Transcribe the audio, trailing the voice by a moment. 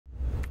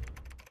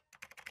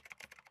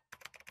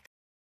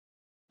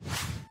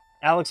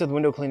Alex with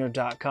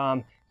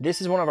windowcleaner.com.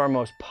 This is one of our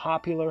most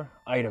popular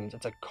items.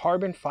 It's a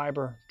carbon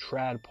fiber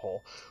trad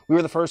pole. We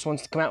were the first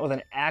ones to come out with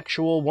an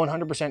actual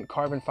 100%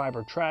 carbon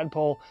fiber trad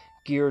pole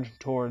geared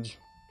towards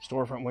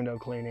storefront window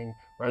cleaning,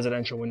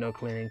 residential window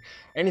cleaning,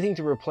 anything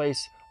to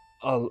replace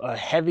a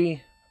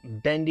heavy,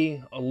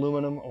 bendy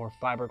aluminum or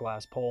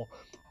fiberglass pole.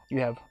 You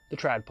have the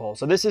trad pole.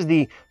 So this is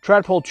the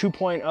Trad Pole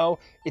 2.0.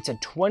 It's a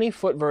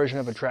 20-foot version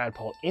of a trad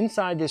pole.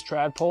 Inside this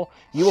trad pole,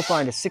 you will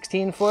find a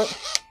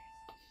 16-foot,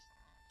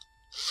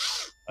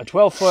 a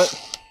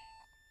 12-foot,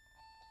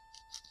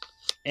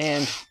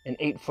 and an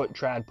 8-foot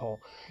trad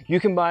pole. You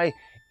can buy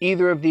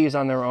either of these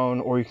on their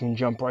own, or you can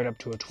jump right up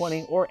to a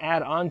 20 or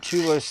add on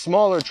to a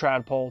smaller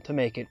trad pole to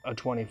make it a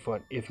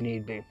 20-foot if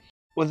need be.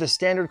 With a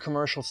standard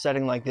commercial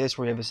setting like this,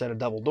 where you have a set of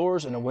double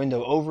doors and a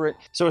window over it,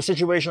 so a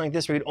situation like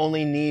this where you'd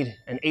only need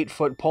an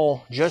 8-foot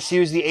pole, just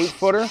use the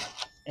 8-footer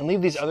and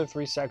leave these other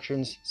 3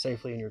 sections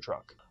safely in your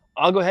truck.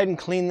 I'll go ahead and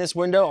clean this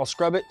window, I'll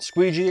scrub it,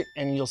 squeegee it,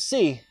 and you'll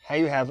see how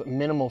you have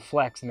minimal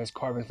flex in this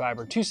carbon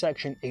fiber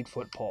 2-section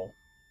 8-foot pole.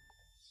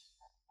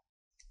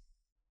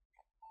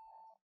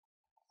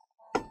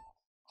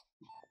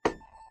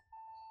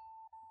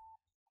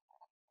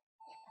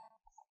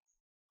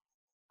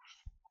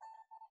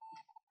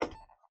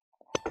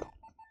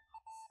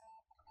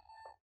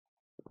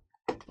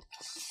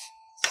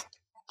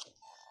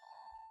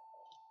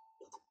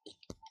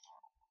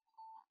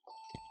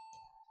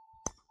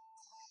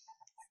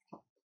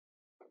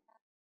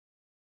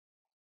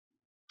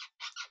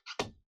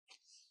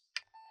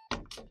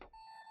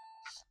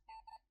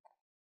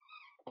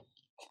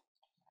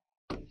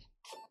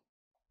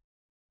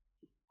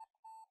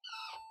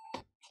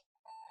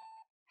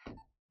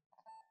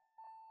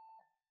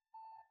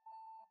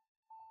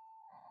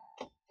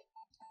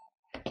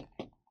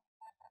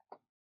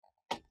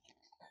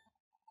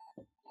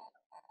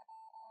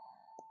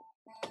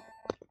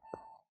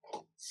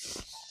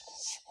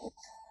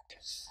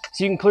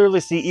 So you can clearly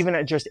see, even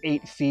at just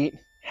 8 feet,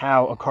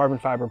 how a carbon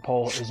fiber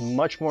pole is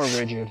much more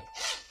rigid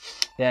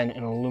than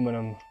an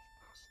aluminum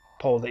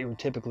pole that you would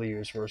typically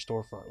use for a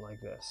storefront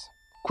like this.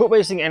 Quit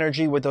wasting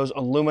energy with those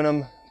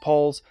aluminum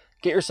poles.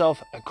 Get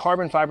yourself a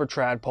carbon fiber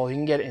trad pole. You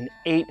can get an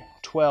 8,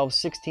 12,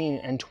 16,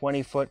 and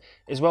 20 foot,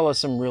 as well as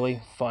some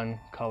really fun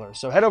colors.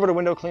 So head over to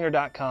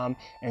windowcleaner.com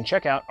and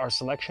check out our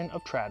selection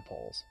of trad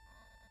poles.